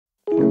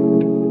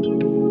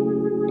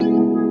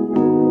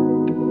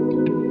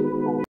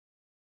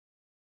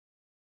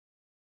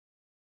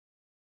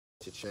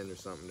chin or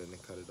something, then they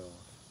cut it off.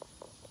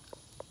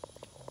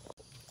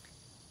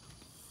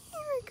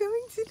 We're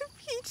going to the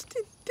beach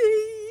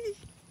today.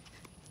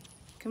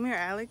 Come here,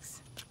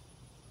 Alex.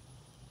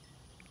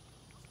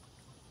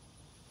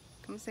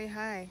 Come say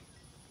hi.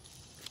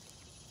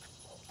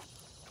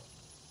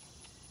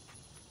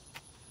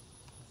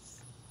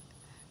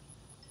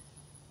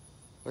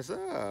 What's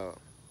up?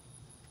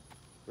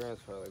 Brianna's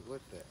probably like,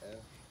 what the F?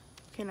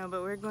 Okay, no,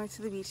 but we're going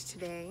to the beach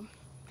today.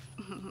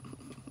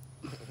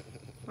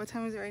 What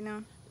time is it right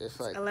now? It's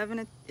like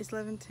 11. It's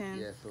 11:10.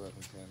 Yeah, it's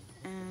 11:10.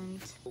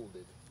 And Hold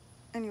it.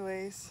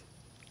 anyways,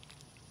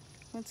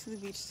 went to the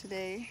beach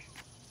today.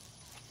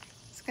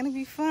 It's gonna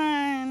be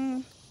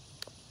fun.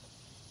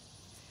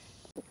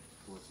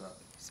 What's up?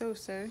 So,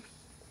 sir,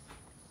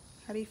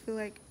 how do you feel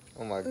like?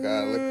 Oh my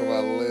God! Look at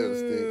my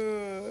lips,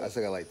 dude. I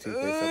still got like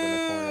toothpaste up in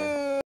the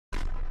corner.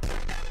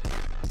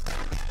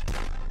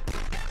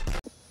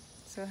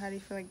 So, how do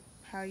you feel like?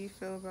 How you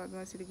feel about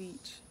going to the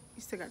beach?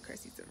 You still got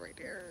crusty stuff right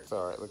there. It's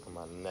alright. Look at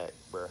my neck,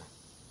 bruh.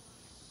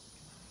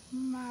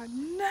 My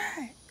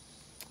neck.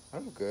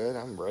 I'm good.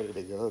 I'm ready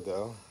to go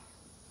though.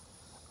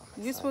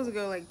 You were supposed to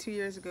go like 2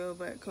 years ago,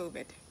 but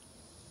COVID.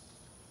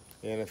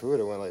 Yeah, and if we would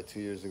have went like 2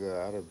 years ago,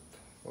 I'd have.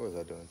 What was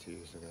I doing 2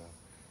 years ago?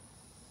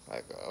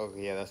 Like, oh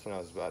yeah, that's when I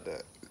was about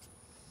to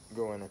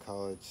go into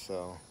college.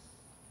 So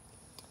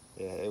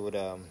yeah, it would.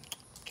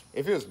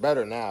 It feels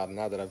better now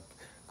that I've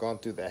gone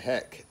through the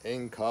heck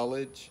in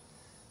college,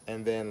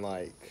 and then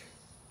like,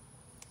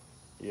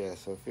 yeah,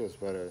 so it feels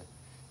better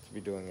to be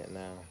doing it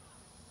now.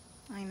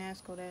 I ain't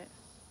ask all that.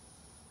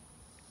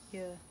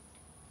 Yeah.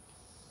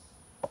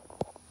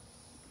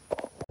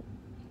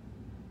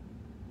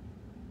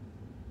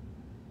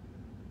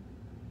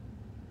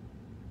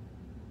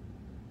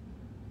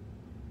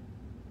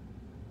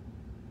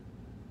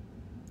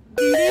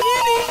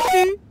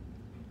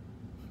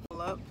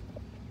 Pull up.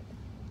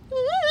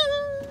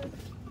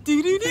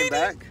 Came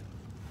back.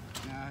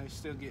 Nah, he's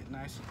still getting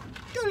nice.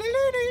 I'm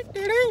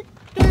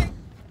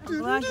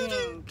vlogging.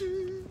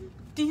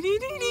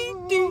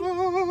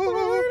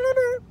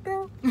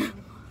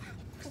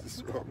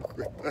 What's wrong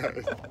with that?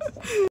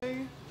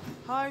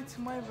 Hi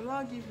to my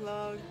vloggy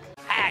vlog.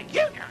 How you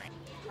doing?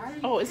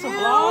 Oh, it's a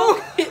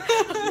vlog?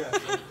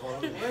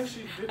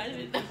 I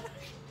didn't know.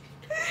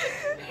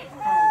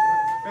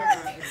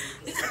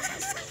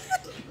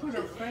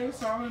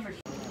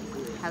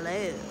 Hello,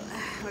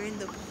 we're in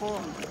the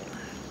pool.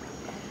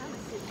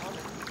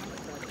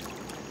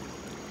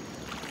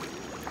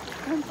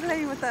 Come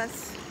play with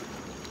us.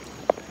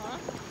 Huh?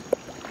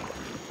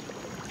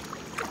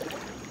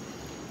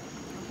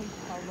 You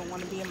probably don't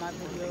want to be in my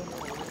video.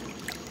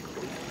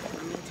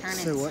 Let me turn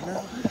Say what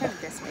now? Turn it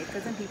this way,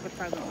 because then people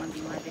probably don't want to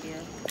be in my video.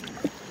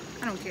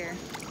 I don't care.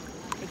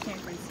 They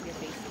can't bring to your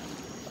face.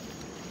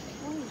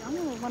 Oh, I'm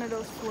on one of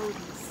those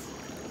floaties.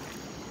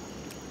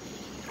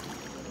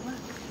 What?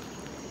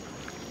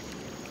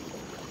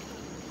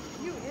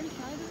 You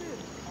inside of it?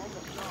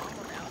 No, I'm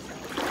on the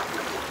outside.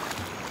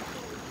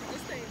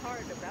 This ain't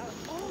hard about.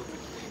 Oh,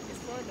 it's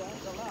fun though, I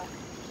ain't gonna lie.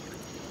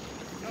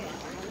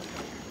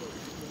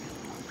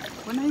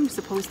 We're not even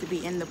supposed to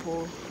be in the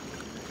pool.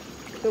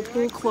 The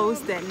pool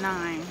closed at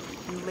 9,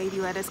 and the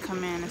lady let us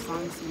come in as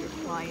long as we were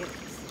quiet.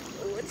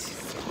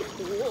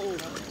 Whoa.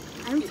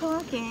 I'm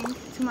talking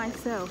to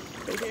myself.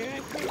 Here I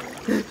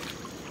come.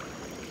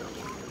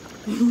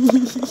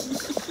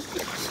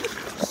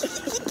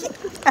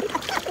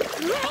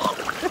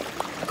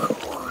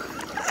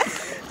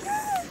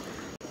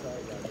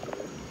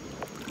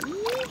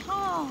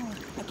 Yeehaw!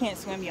 I can't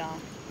swim, y'all.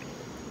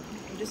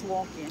 I'm just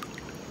walking.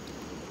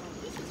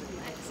 This is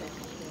relaxing.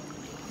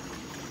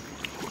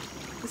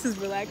 This is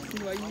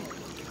relaxing while you...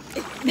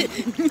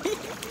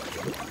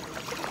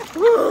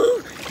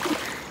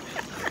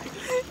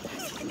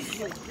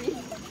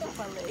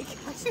 My leg.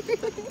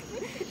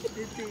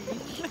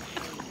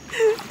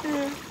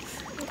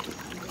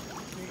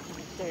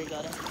 There you go.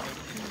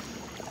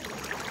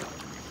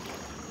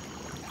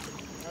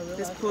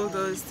 This pool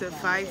goes to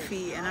 5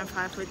 feet, and I'm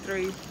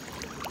 5'3".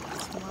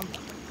 So my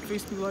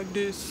face be like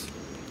this.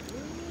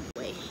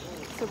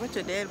 It's a bunch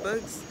of dead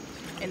bugs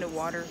in the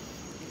water.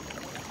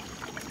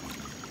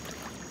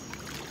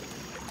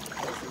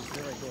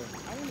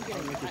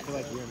 I'll make you feel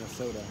like you're in a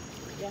soda.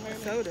 Y'all heard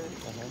me? Soda.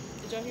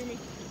 Did y'all hear me?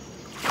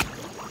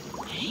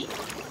 You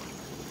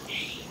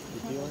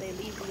feel They it?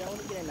 leave me, I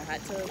want to get in the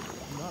hot tub.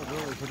 Not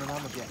really, because then I'm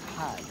going to get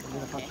hot. And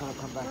then if I try to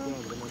come back in, then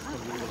it's going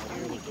to be I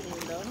really want to hot. get in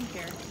though. I don't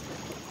care.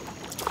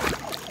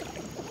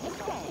 What's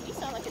wrong? You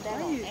sound like a Why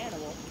damn you-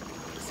 animal.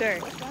 Sir,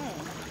 What's wrong?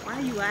 why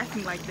are you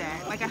laughing like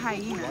that? Like a Why are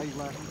hyena. you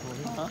laughing for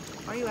him? Huh?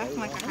 Why are you laughing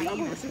like a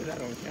hyena? say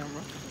that on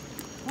camera.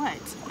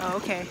 What? Oh,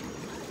 okay.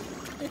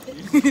 You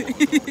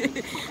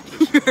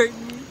heard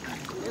me.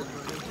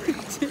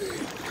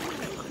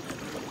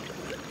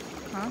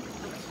 Huh?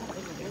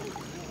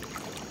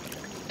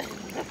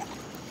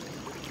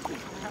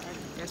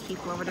 There's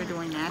people over there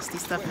doing nasty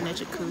stuff in the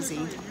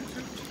jacuzzi.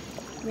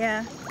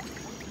 Yeah.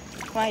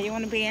 Why, you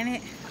want to be in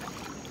it?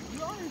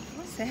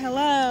 Say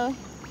hello.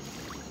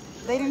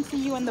 They didn't see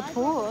you in the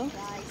pool.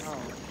 Guys,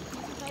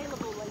 he's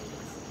available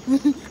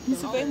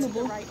He's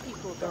available. Right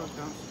people, though.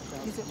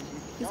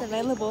 He's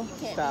available.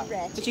 Stop.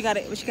 But you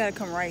gotta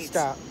come right.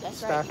 Stop. That's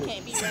Stop right. You it.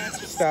 can't be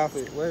ratchet. Stop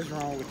it. What is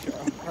wrong with y'all?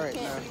 All right,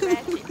 now.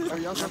 Can't be ratchet. Are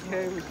y'all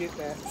okay? We get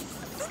that.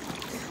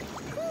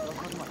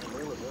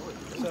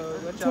 So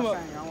what Come y'all on.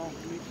 saying?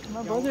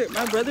 I won't.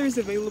 My brother is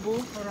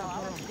available. Hold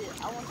on.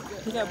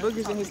 He got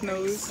boogers in his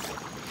nose.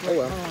 Oh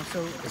well. Hold on. So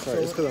I'm what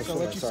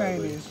you're sorry,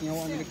 saying buddy. is you don't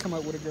want me to come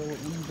up with a girl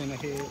with weave in her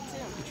head.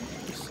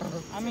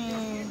 I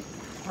mean,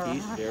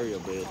 He's very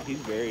available. He's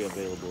very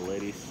available,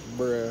 ladies.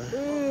 Bruh.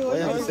 why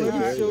you have to say you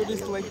very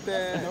shoulders like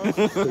that? No,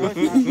 it's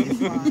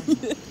fine.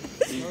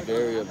 He's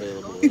very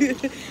available.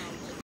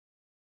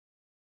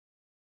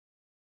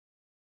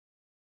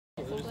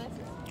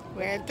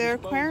 We're at the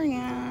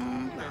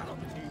aquarium.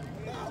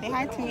 Say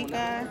hi,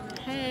 Tamika.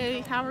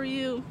 Hey, how are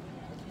you?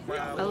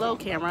 Hello,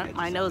 camera.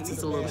 My nose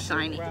is a little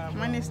shiny.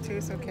 Mine is too.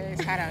 It's okay.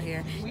 It's hot out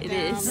here. It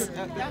is.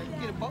 Y'all can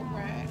get a boat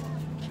ride.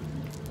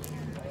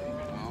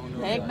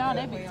 Heck no,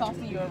 they be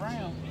tossing you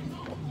around.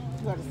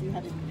 You gotta see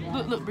how they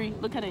drive. Look, Bree.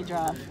 Look how they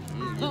drive.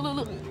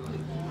 Look.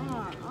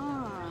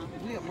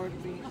 We at Myrtle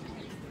Beach.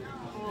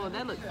 Oh,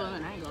 that look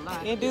fun. I ain't gonna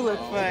lie. It do look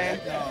fun. I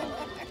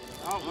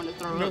don't want to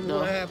throw up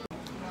though.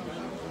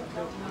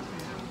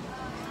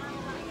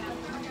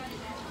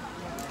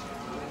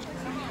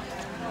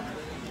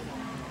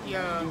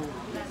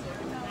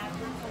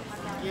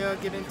 Yeah,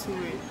 get into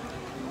it.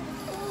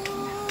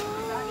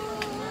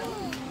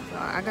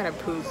 I gotta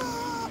poop,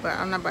 but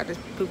I'm not about to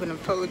poop in the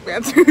public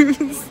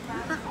bathrooms.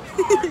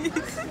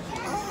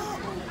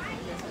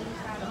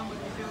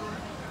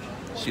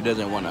 She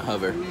doesn't want to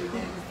hover.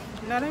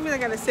 No, that means I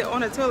gotta sit on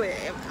the toilet.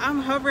 If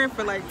I'm hovering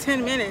for like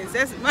 10 minutes,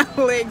 that's my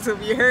legs will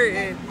be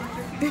hurting.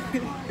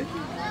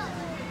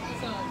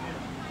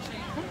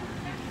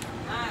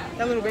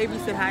 That little baby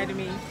said hi to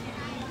me.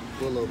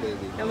 What little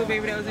baby? That little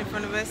baby that was in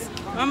front of us.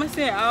 Mama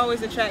said I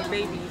always attract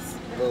babies.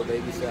 Little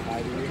baby said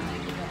hi to you?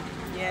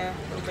 Yeah,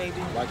 little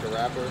baby. Like a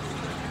rapper?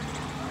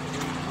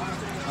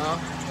 Huh?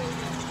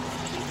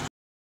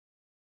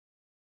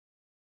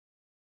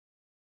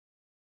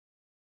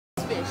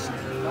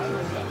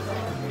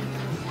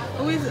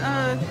 Who is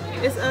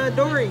it's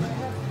Dory.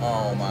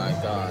 Oh my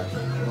gosh.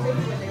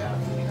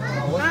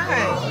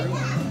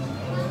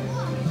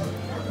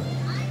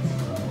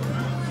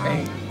 Hi.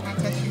 Hey.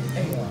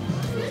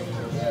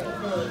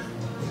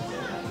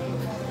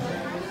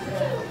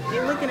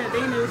 They're looking at,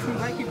 they never seen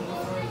black people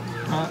before.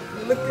 Huh?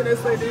 They look at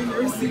us like they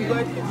never seen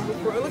black people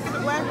before. Look at the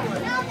black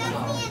one.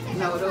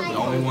 No, those The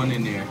only one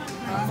in there.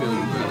 I feel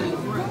you, brother.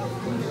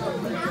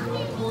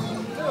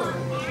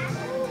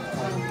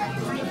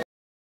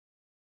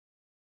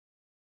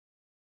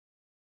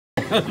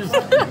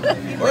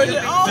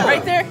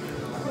 Right there.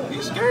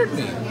 He scared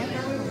me.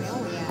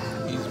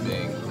 He's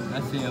big.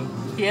 I see him.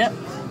 Yep.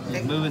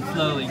 He's moving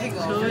slowly.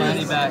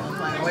 Finally back.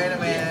 Wait a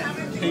minute.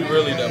 He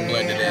really done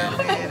blended in.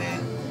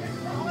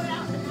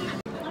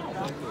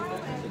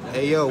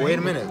 Hey yo, wait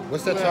a minute.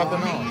 What's that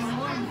chopping off?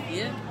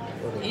 Yep.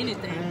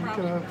 Anything.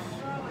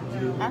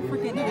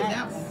 African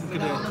ants. Look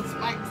at that.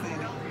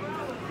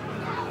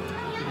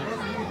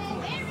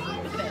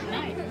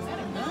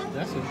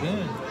 That's a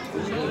gun.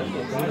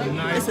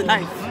 It's a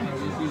knife.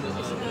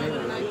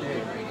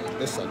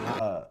 It's a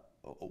knife.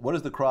 What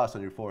does the cross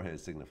on your forehead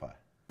signify?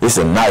 It's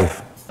a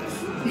knife. I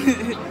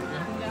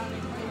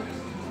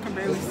can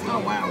barely see. Oh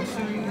wow,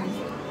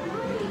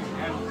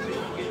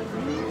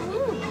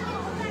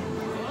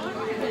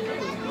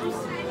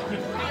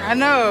 I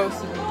know.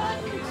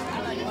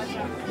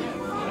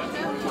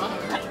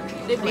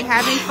 Are you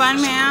having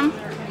fun, ma'am?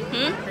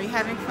 Are you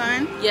having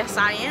fun? Yes,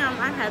 I am.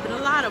 I'm having a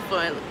lot of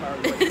fun.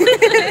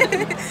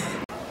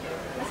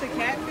 That's a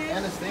catfish?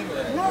 And a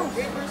stingray.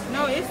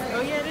 No, it's,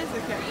 oh yeah, it is a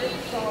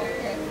catfish.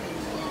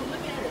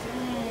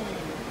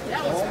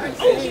 That was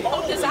oh, he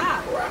poked his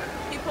eye.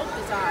 He poked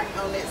his eye.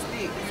 On that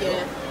stick.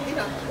 Yeah.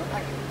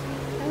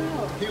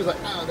 He was like,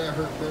 oh, that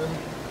hurt, bro.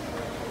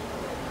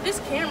 This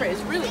camera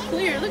is really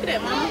clear. Look at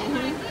that, Mom.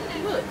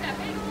 Look.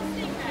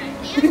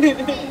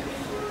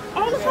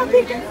 Oh, look how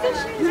big that fish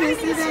is. You didn't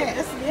see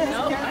that?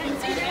 No, I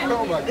didn't see that.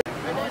 Oh my God.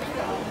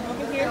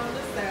 Over here.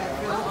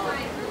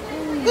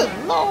 Good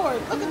Lord,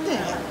 look at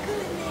that.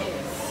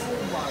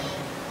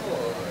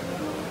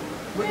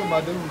 Look at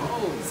my dude.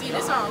 See,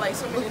 this sounds like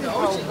something in the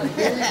ocean.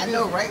 I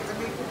know, right?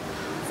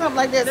 Something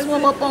like that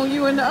swim up on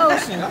you in the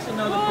ocean. That's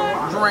another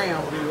piranha.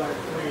 Drown.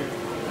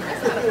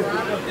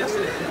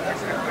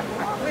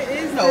 What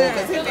is no,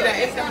 because he did that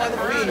ate some other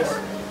fish.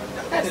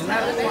 That is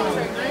not a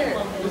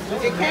piranha.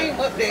 It came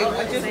up there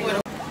and just went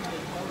up.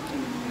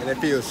 And it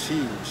feels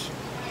huge.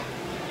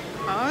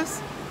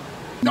 Us?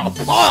 No,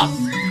 fuck!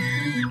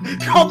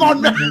 Come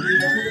on, man!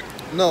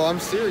 No, I'm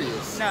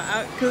serious. No,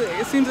 cause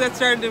as soon as I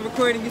started the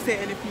recording, you said,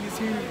 and if he's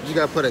huge. You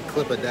gotta put a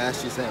clip of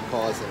Dash, you saying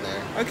pause in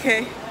there.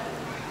 Okay.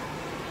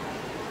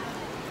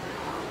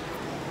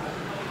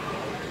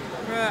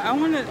 Bruh, I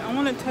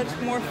wanna touch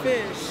more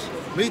fish.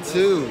 Me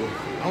too.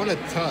 I wanna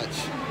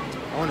touch.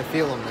 I wanna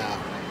feel them now.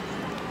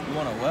 You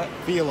want to what?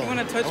 Feel them. I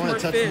wanna touch more more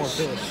fish.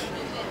 fish.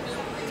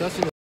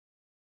 Touching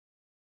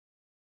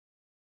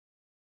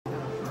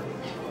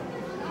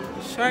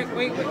Shark,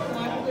 wait.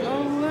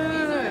 Oh,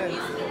 look.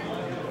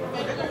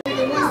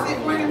 The one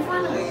sitting right in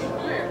front of it.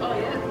 Where? Oh,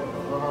 yeah.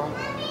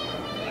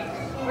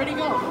 Where'd he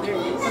go?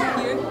 There he is.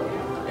 Here.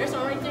 There's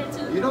one right there,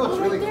 too. You know what's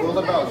really cool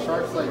about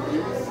sharks like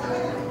these?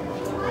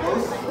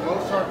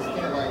 Most sharks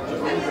can't like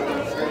breathe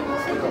and stay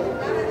still.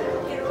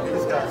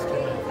 These guys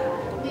can.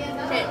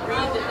 Can't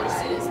breathe if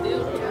they're sitting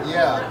still.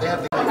 Yeah, they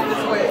have to come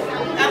this way.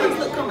 Alex,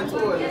 look coming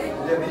towards us.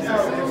 Yeah, these are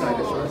same like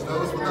the sharks.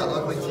 Those with the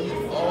ugly teeth.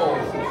 Oh.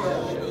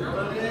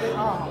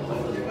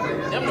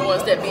 Them the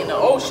ones that be in the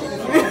ocean.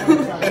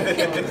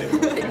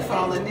 They're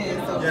falling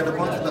in. So Yeah, the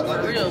ones with the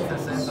ugly Real. teeth are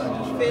same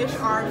size. fish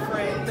are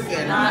friends.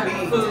 Not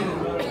food.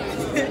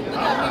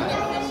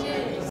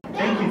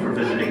 Thank you for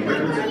visiting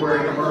Rickman's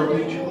Aquarium in Myrtle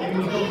Beach. We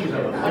hope you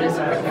have a What is it?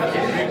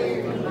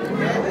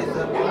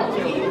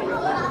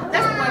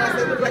 That's the one I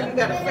said, look like you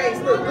got a face.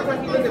 Look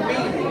like you look at me.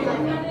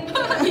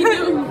 You do.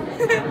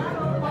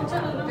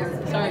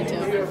 Sorry,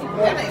 Tim.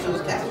 That ain't no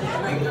cat.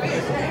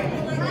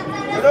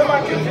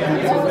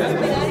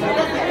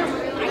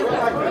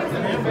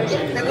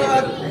 They go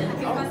up,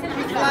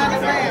 he's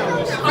flying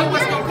around. I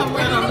was gonna come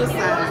around on this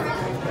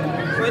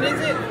side. What is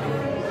it? I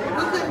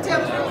couldn't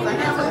tell if it was a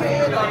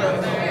hammerhead or a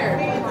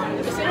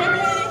It's a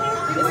hammerhead in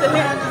here? It's a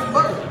head on this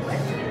boat.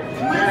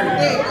 Where's the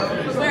head?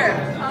 Where?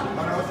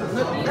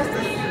 Look, that's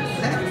the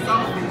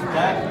sawfish.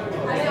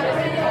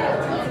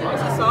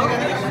 It's a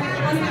sawfish.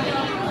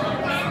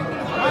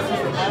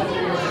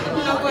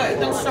 You know what?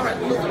 Those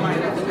sharks look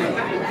like that.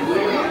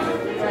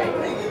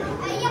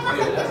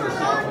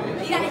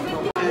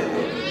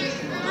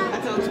 I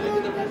told you to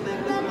look at that.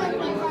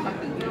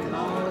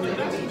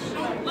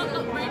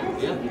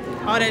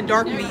 All that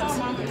dark meat.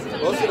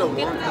 Most of them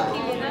want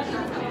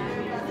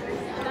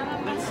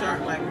That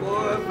shark like,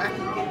 boy, if I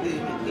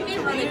can get He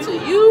running to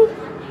you?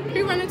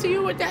 He running to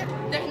you with that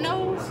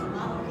nose?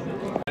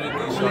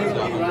 These sharks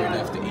not hungry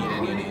enough to eat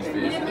any of these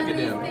fish. Look at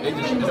them. They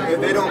just If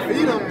they don't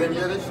feed them, then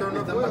yeah, they sure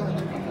enough will.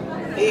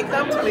 It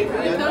comes to me.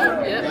 Yep.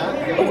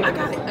 Oh, I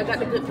got it. I got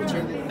the good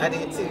picture. I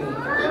did too.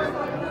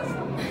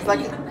 It's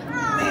like,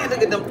 man,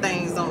 look at them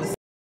things on the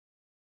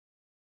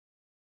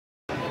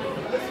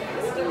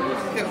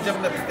kept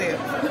jumping up the stairs.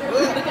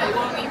 Look how you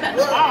want to eat that.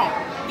 Oh,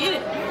 get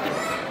it.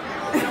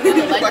 They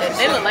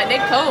look like they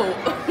cold.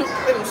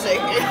 Let them shake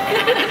it.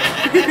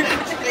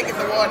 Shaking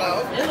the water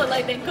off. They look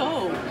like they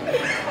cold.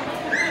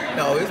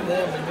 No, it's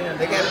warm in there.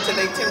 They got it to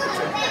their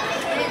temperature.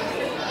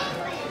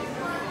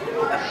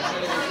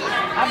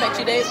 I bet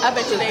you they first. I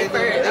bet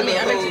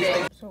you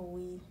they. So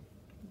we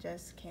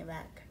just came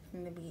back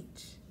from the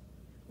beach.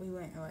 We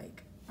went at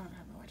like, I don't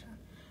have my watch on.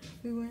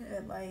 We went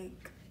at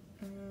like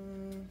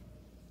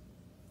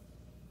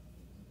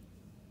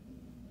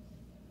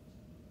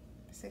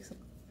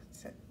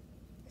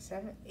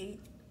 8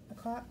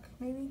 o'clock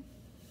maybe.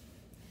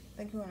 I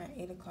think we went at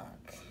 8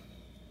 o'clock,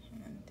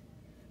 and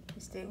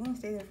we only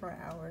stayed there for an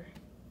hour,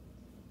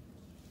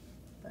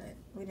 but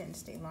we didn't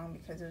stay long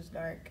because it was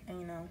dark, and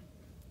you know,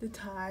 the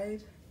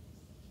tide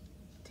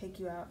take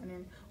you out, and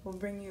then we'll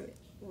bring you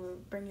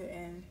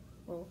in.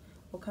 We'll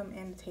come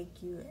in to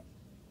take you,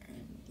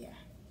 and yeah,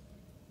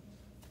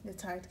 the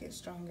tides get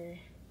stronger,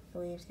 the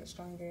waves get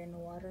stronger in the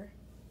water.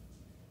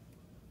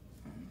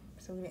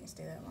 So we didn't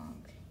stay that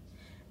long.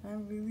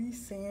 I'm really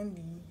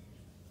sandy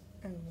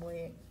and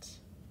wet.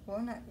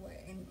 Well, not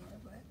wet anymore,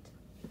 but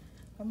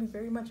I'll be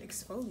very much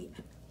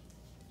exfoliated.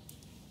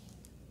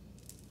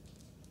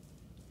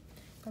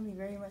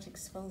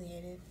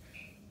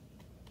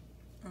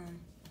 I'm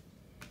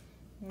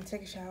gonna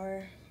take a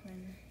shower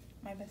when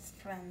my best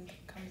friend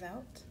comes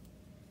out,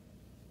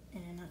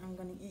 and I'm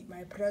gonna eat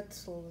my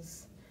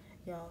pretzels.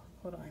 Y'all,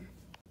 hold on.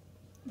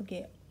 Look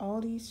at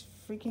all these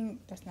freaking,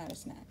 that's not a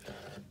snack.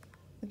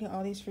 Look at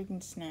all these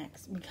freaking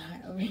snacks we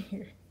got over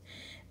here,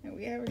 and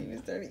we haven't even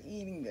started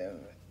eating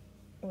them.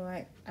 Well,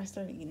 I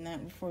started eating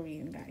that before we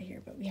even got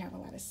here, but we have a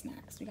lot of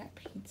snacks. We got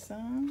pizza.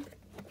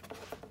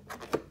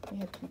 We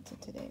had pizza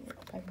today. If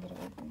I can get it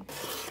open.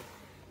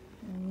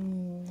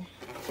 I'm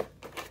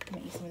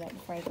gonna eat some of that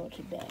before I go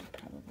to bed,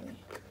 probably.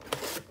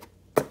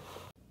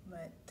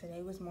 But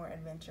today was more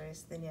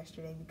adventurous than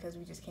yesterday because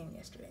we just came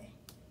yesterday,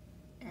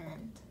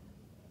 and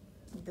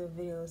the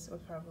videos were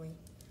probably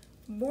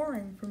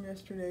boring from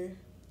yesterday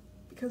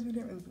because we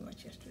didn't really do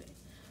much yesterday.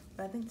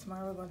 But I think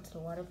tomorrow we're going to the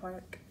water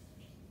park,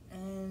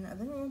 and I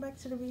think we're going back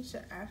to the beach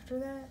after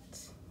that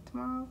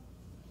tomorrow.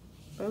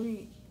 But it'll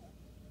be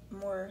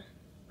more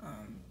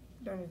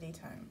during the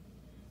daytime.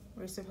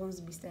 We're supposed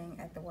to be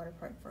staying at the water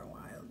park for a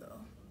while though,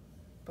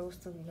 but we'll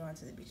still be going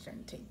to the beach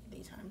during the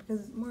daytime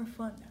because it's more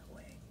fun that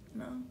way, you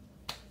know?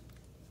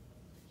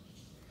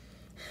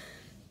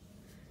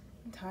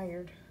 I'm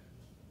tired.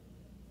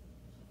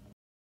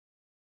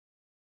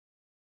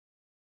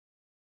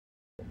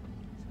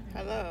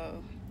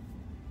 Hello.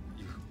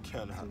 You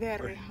cannot Very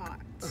bring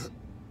hot.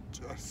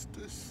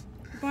 justice.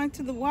 Going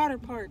to the water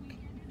park.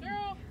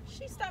 Girl,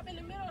 she stopped in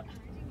the middle.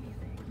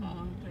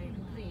 Oh, baby,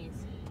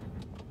 please.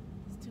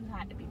 It's too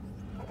hot to be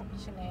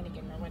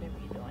shenanigan or whatever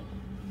you're doing.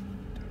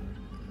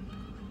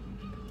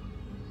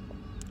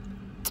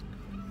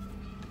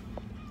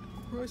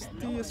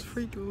 Crustiest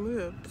freaking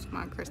lips.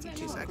 My crusty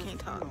juice, I can't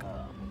talk.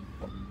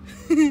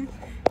 We're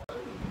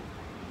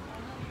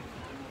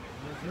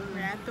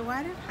at the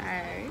water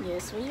park.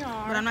 Yes, we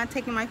are. But I'm not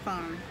taking my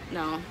phone.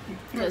 No,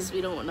 because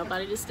we don't want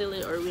nobody to steal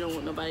it, or we don't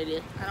want nobody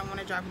to. I don't want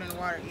to drop it in the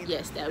water either.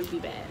 Yes, that would be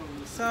bad.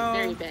 So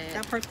Very bad.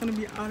 that part's gonna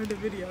be out of the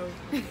video.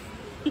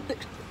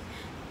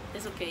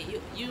 It's okay.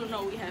 You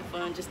know we have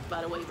fun just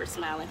by the way we're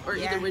smiling, or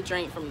Yeah. either we're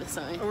drained from the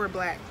sun. Or we're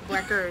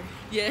blacker.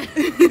 Yeah.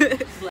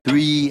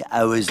 3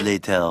 hours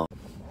later.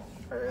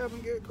 Hurry up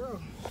and get gross.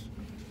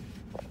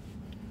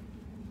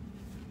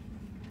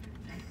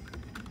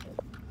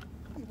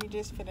 We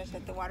just finished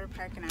at the water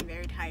park and I'm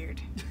very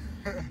tired.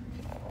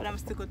 But I'm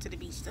still go to the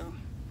beach though.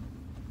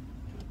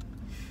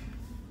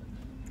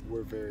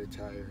 We're very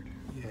tired.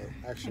 Yeah.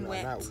 Actually, And no,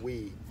 wet. not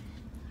we.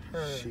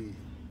 Her. She.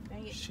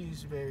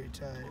 She's very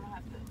tired.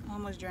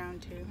 Almost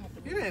drowned too.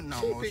 You didn't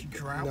almost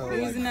drown. No,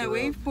 We was like, in that for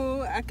real. wave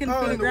pool. I couldn't Oh,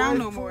 feel the in the ground wave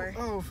no pool? more.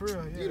 Oh, for real?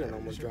 Yeah. You didn't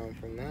almost drown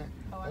from that.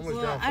 Almost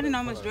Well, drowned I from didn't the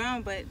almost car.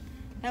 drown, but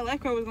that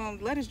lifeguard was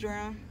gonna let us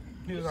drown.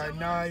 He was like,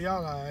 nah,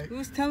 y'all alright. We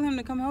was telling him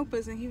to come help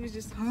us and he was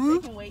just, They huh?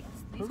 can wait.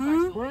 What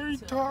are you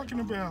talking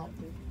about?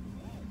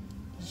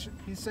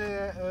 He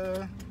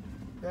said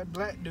that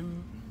black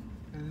dude,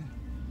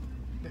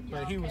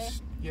 but he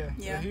was, Yeah.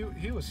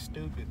 he was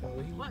stupid though.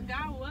 What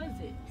guy was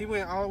it? He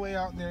went all the way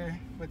out there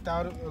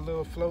without a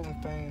little floating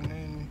thing and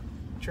then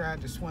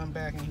tried to swim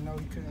back and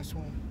he couldn't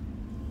swim.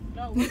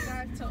 No, what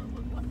guy told?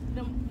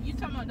 You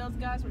talking about those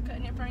guys were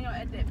cutting in front of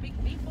y'all at that big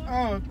before?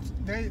 Oh,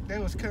 they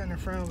was cutting in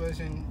front of us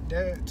and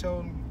Dad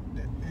told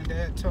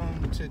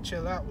him to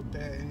chill out with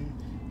that and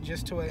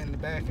just to it in the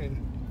back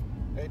and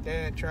that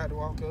Dad tried to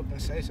walk up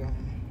and say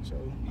something. So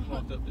He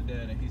walked up to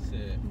Dad and he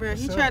said, Bruh,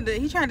 he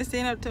What's tried to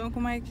stand up to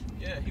Uncle Mike,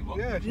 yeah, he walked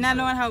yeah, up. not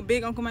knowing how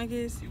big Uncle Mike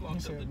is. He walked He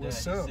up said, to Dad.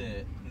 "What's up?"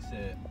 He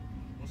said,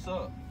 what's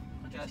up?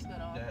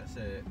 Dad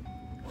said,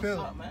 what's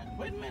Philip. up, man?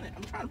 Wait a minute,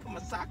 I'm trying to put my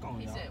sock on,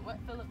 He y'all. said, what,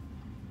 Philip?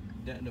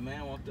 The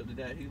man walked up to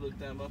Dad. He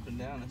looked him up and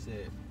down and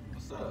said,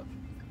 what's up?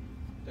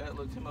 Dad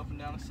looked him up and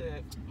down and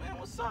said, man,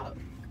 what's up?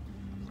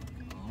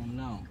 Oh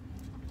no.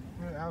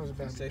 I was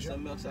about Say to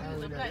something jump. else. I was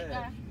The about, black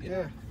guy?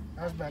 yeah,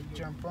 I was about to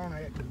jump on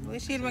it.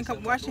 Wish he'd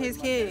been watching his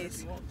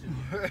kids.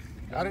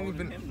 I didn't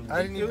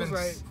It even. was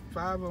like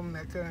 5 of them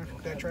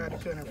that tried to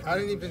cut in front I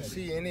didn't of even us.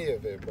 see any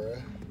of it,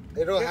 bruh.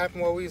 It all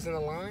happened while we was in the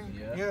line.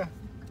 Yeah. Yeah,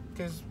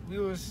 because we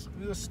was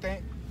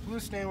staying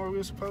where we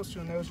were supposed to,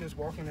 and they was just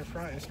walking in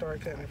front and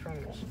started cutting in front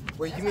of us.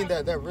 Wait, you mean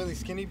that really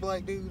skinny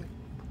black dude?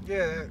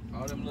 Yeah,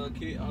 All them little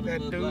kids, all That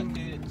them little black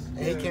dude. kids. And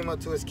he came up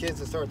to his kids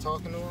and started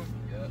talking to him.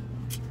 Yeah.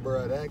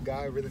 Bruh, that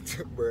guy really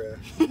took, bruh.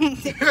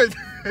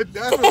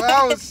 that's what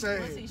I was Was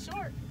saying. he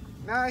short?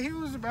 Nah, he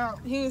was about.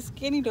 He was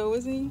skinny though,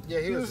 wasn't he?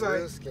 Yeah, he was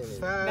real like skinny.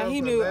 5, Now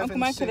he knew 11, Uncle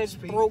Mike could 6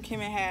 have feet. broke him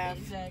in half.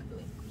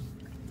 Exactly.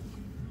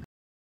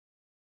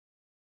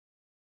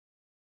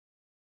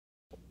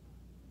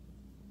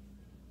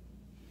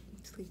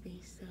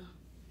 Sleepy, so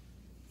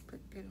but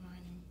good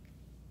morning.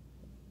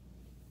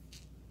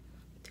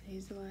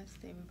 Today's the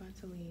last day. We're about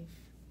to leave.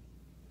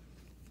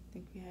 I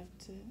think we have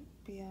to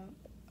be out.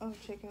 Oh,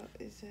 checkout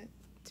is at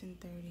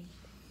 10:30.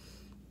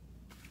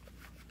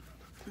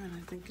 And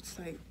I think it's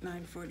like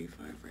 9:45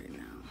 right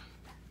now.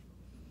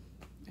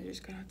 I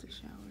just got out the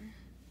shower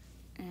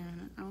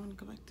and I want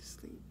to go back to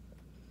sleep.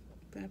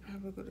 But I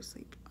probably go to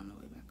sleep on the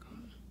way back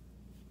home.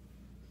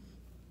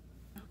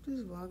 I hope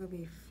this vlog will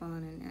be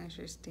fun and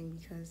interesting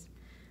because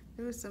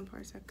there was some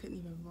parts I couldn't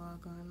even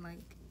vlog on,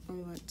 like when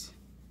we went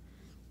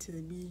to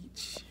the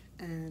beach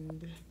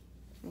and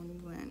when we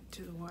went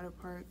to the water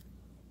park.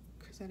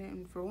 Because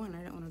for one, I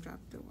didn't want to drop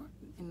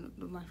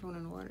my phone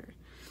in the water.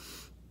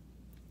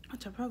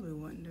 Which I probably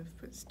wouldn't have,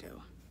 but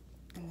still.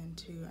 And then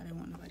 2, I didn't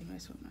want nobody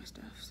messing with my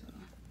stuff, so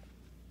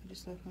I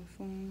just left my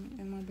phone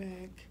in my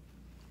bag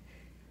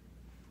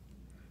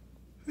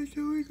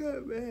until we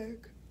got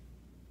back.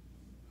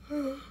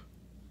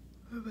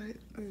 But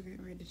we're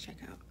getting ready to check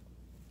out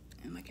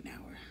in like an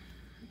hour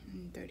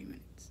and 30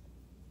 minutes.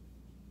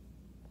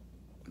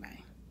 Bye.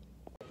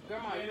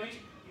 Grandma, you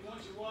want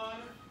your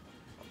water?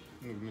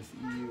 Miss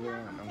Eva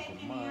and Uncle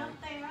Mike,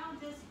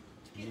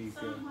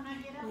 Nika,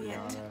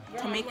 Brianna.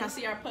 To make wanna us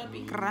see our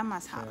puppy?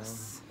 grandma's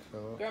house.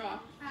 So, Grandma,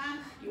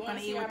 you want Gonna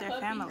to eat see our with their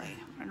puppy? family.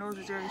 My nose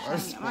is very our shiny.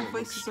 My spoon face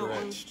looks is so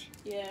old. stretched.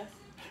 Yeah.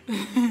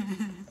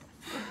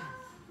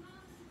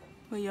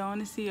 Well, y'all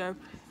want to see our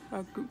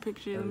group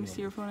picture? Let me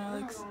see your phone,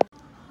 Alex.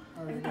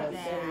 Look at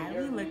that. We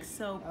look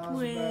so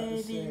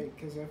pretty.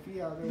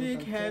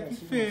 Big happy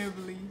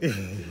family.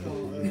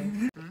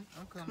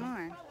 Come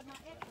on.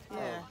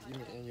 Yeah. You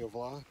mean in your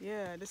vlog?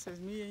 Yeah, this is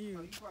me and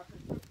you.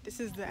 This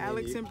is the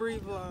Alex and Bree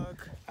vlog.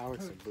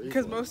 Alex and Bree.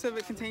 Because most of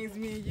it contains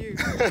me and you.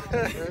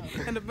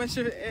 And a bunch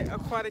of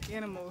aquatic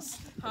animals.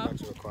 Huh?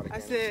 Bunch of aquatic I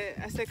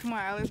said, come on,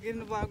 Alex, get in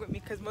the vlog with me.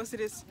 Because most of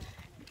this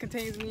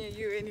contains me and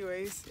you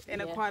anyways.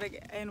 And Yeah.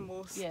 aquatic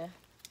animals. Yeah.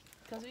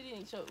 Because we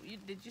didn't show,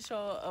 did you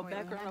show a Wait,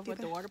 background when I of do what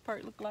the that- water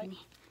park looked like?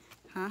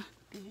 Huh?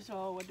 Did you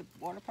saw what the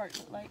water park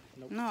looked like?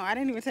 Nope. No, I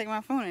didn't even take my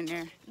phone in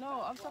there.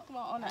 No, I'm talking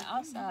about on the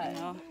outside.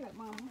 No,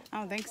 I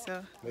don't think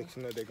so. Make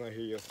sure they're gonna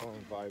hear your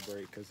phone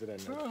vibrate because of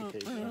that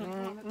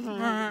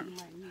notification.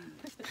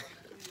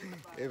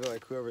 It'd be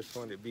like whoever's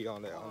phone to be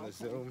on the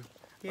Zoom.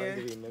 Yeah.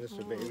 It'd be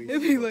Minister Bailey.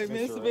 It'd be like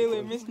Mr. Bailey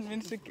or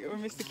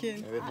Mr. Ken.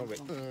 And they're gonna be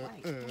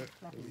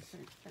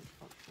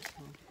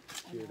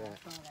hear that.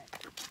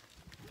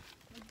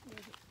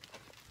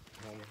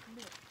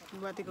 I'm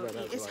about to go But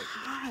eat. It's like,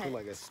 hot. put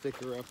like a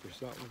sticker up or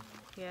something.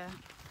 Yeah.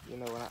 You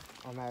know, when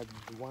on that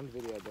one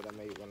video that I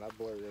made, when I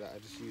blurred it out, I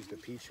just used the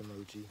peach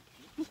emoji.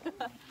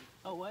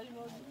 Oh, what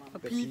emoji? A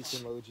The peach.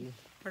 peach emoji.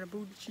 For the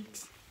booty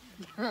cheeks.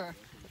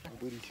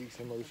 Booty cheeks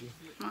emoji.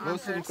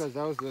 Mostly because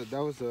that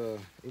was the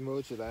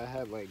emoji that I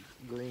had like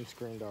green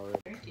screened already.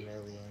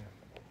 Chameleon.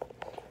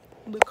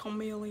 The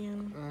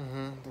chameleon.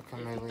 The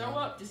chameleon. Throw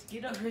up, just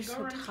get up. You're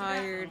so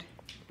tired.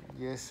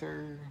 Yes,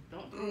 sir.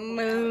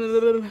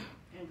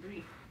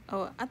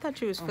 Oh, I thought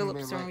you was Philip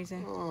for some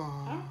reason.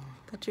 Oh.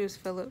 Thought you was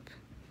Philip.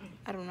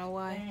 I don't know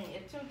why. Dang,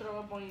 if you throw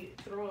up on you,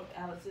 throw up,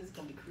 Alex, it's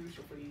gonna be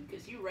crucial for you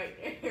because you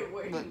right there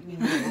where you be.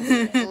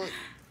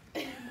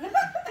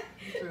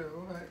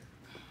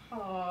 Oh,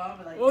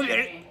 I'm like,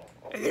 dang.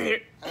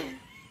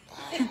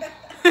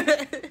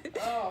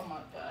 Oh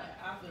my God,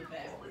 I feel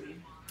bad for you.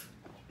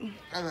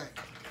 Like,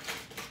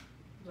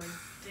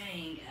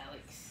 dang,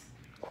 Alex.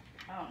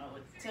 I don't know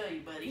what to tell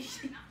you, buddy.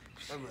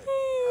 I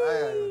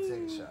gotta go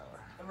take a shower.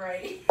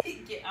 Right.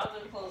 Get out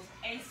of the clothes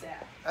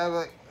ASAP. I'm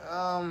like,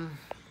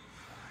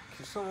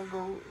 can someone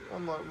go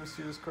unlock Miss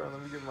Hughes' car?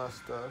 Let me get my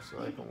stuff so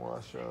I can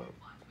wash up.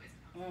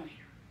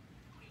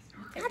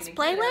 Let's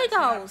play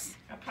Legos.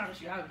 I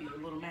promise you, I'll be a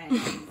little mad.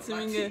 So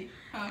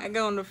I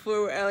go on the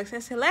floor with Alex. I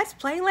said, let's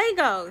play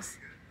Legos.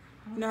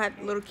 You know how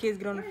little kids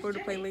get on the floor to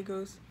play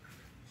Legos?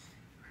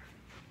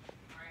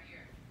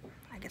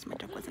 I guess my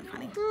joke wasn't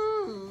funny.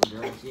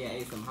 Girl, she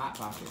ate some Hot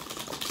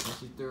Pockets and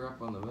she threw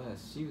up on the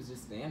bus. She was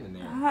just standing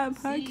there. Hot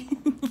Pockets.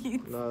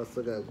 No,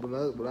 so that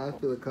when I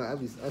feel the car,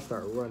 I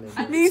start running.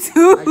 Me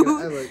too. I'm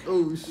like,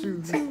 oh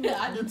shoot.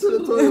 Yeah, I do Get to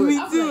the toilet. Me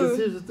too. 'Cause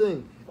here's the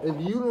thing. If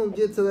you don't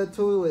get to that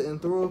toilet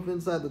and throw up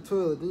inside the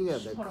toilet, then you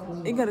got that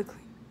clean. You gotta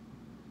clean.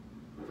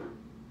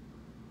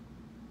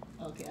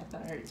 Okay, I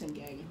thought I heard Tim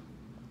gagging.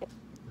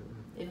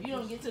 If you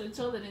don't get to the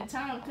toilet in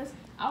time, because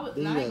I was,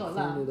 Then I you ain't gotta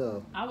gonna clean lie. it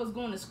up. I was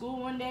going to school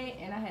one day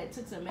and I had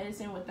took some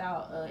medicine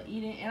without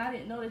eating, and I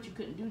didn't know that you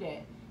couldn't do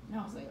that. And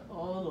I was like,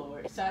 oh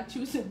Lord. So I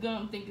chewed some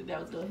gum thinking that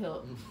was gonna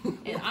help.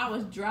 And I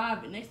was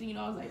driving. Next thing you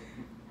know, I was like,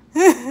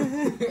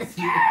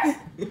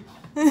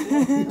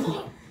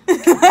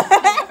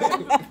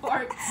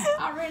 park.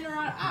 I ran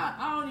around.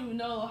 I don't even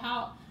know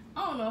how.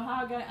 I don't know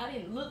how I got. I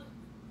didn't look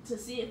to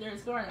see if there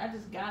was cars. I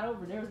just got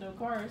over. There was no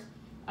cars.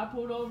 I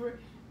pulled over.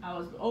 I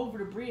was over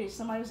the bridge.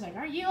 Somebody was like,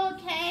 "Are you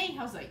okay?"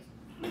 I was like,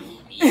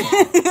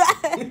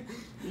 "Yeah."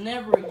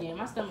 Never again.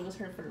 My stomach was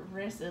hurt for the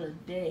rest of the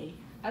day.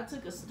 I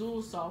took a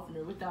stool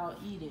softener without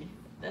eating.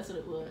 That's what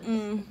it was.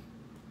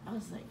 I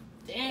was like,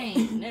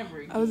 dang,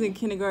 never again. I was in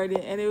kindergarten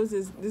and it was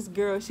this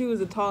girl. She was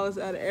the tallest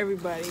out of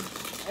everybody.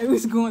 I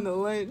was going to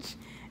lunch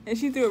and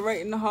she threw it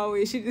right in the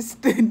hallway. She just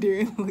stood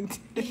there and looked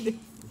at it.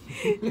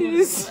 She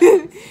just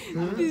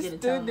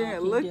stood there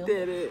and looked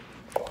at it.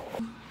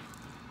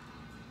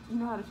 You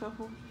know how to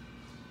shuffle?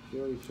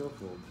 You already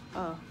shuffled.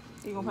 Oh,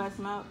 you gonna pass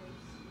them out?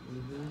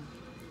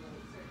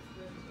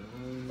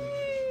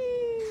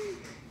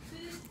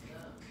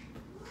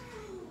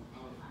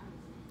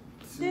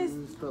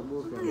 Stop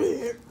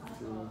looking.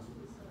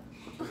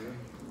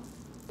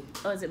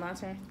 Oh, is it my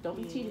turn? Don't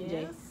be cheating,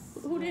 Jay.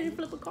 Who didn't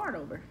flip a card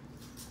over?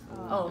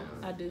 Oh,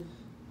 I do.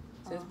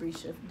 Since Bree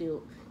shuffled.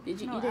 Did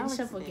you? No, You didn't Alex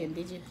shuffle did. again,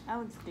 did you?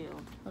 Alex did.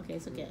 Okay,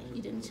 it's okay.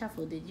 You didn't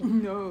shuffle, did you?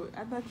 No,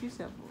 I thought you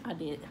shuffled. I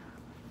did.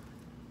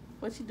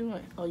 What you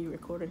doing? Oh, you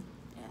recording?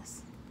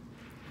 Yes.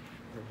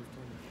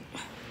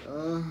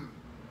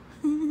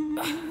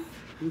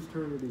 Whose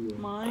turn it is?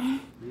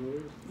 Mine?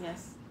 Yours?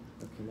 Yes.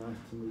 Okay, now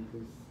it's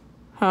Tamika's.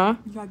 Huh?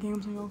 You got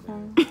games on your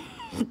phone?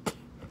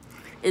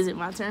 Is it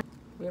my turn?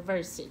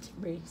 Reverse it,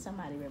 Bree.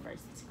 Somebody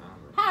reverse it.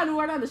 How in the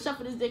world I have to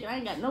shuffle this dick and I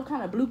ain't got no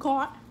kind of blue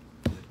card?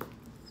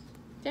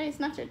 Jay, it's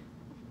not your...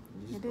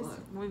 It is.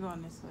 We're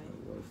going this way.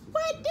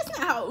 What? That's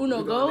not how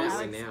Uno goes.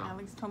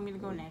 Alex told me to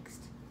go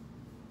next.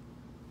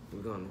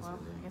 We're going this way.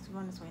 I guess we're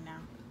going this way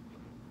now.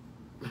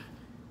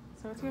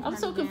 So it's your I'm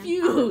turn so again.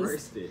 confused.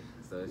 Reversed it.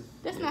 So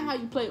That's not how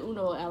you play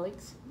Uno,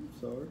 Alex.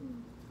 Sorry.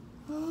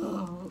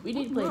 We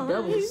need to play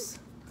doubles.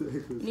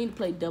 We need to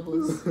play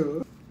doubles.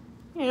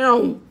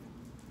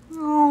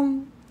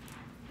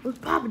 What's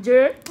Papa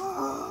Jared?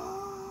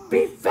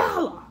 Big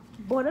fella.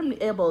 Boy, them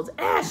elbows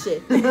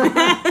ashy.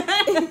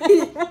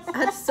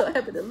 I just so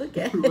happy to look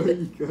at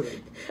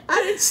it.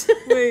 I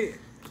didn't. Wait.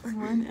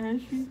 One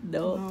ashy?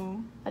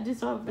 No. I just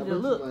so happy to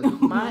look.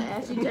 Mine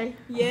ashy, Jay?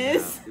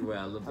 Yes.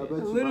 Well, a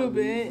little A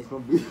bit. little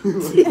bit.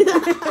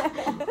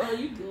 Oh,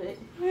 you good.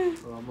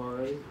 Oh, I'm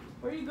alright.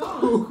 Where you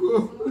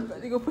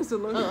going? You go put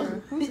some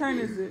lotion. Whose turn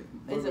is it?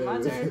 Is it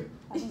my turn?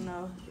 I don't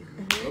know.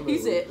 He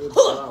said,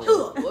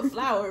 what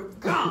flower?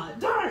 God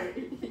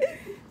darn.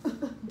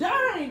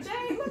 Darn,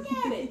 Jane, look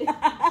at it.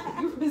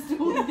 You was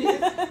doing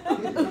this.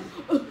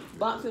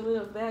 Boxing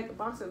with a bag of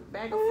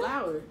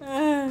flour.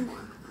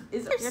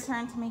 It's your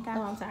turn, Tamika.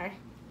 Oh, I'm sorry.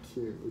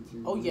 Cute.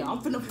 Oh yeah,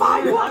 I'm finna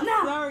fire you up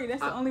now. Sorry,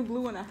 that's the only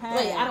blue one I have.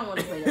 Wait, I don't want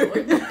to play that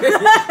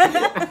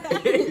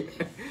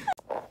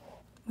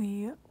one.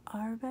 We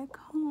are back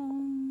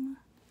home.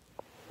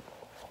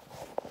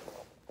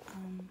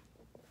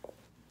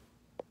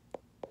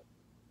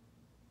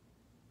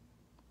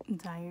 I'm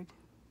tired,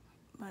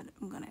 but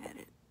I'm gonna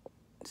edit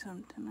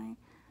some tonight.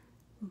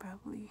 And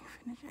probably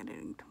finish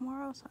editing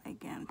tomorrow so I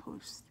can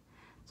post,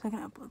 so I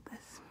can upload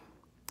this.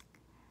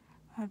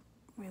 I had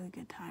a really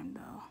good time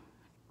though.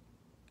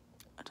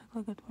 I took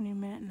like a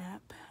 20-minute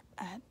nap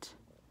at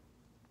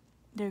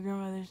their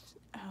grandmother's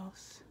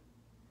house.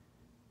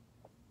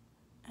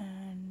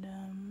 And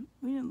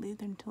we didn't leave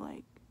there until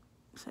like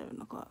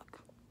 7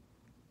 o'clock.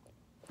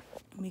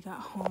 And we got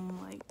home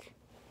like,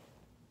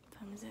 what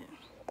time is it?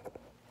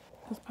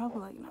 It was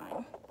probably like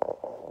 9.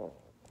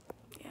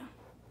 Yeah.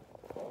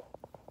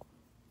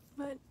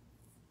 But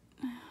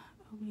I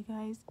hope you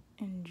guys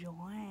enjoy.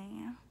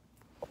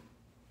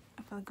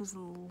 I feel like it was a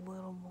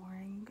little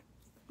boring,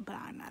 but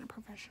I'm not a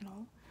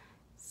professional,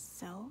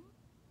 so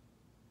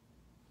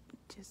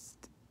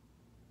just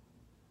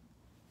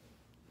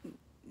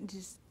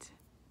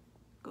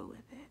go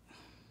with it.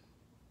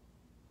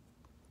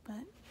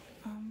 But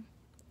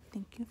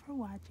thank you for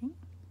watching.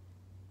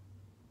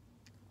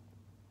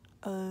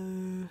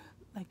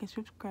 Like and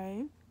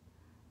subscribe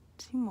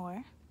to see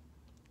more.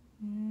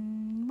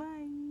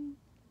 Bye.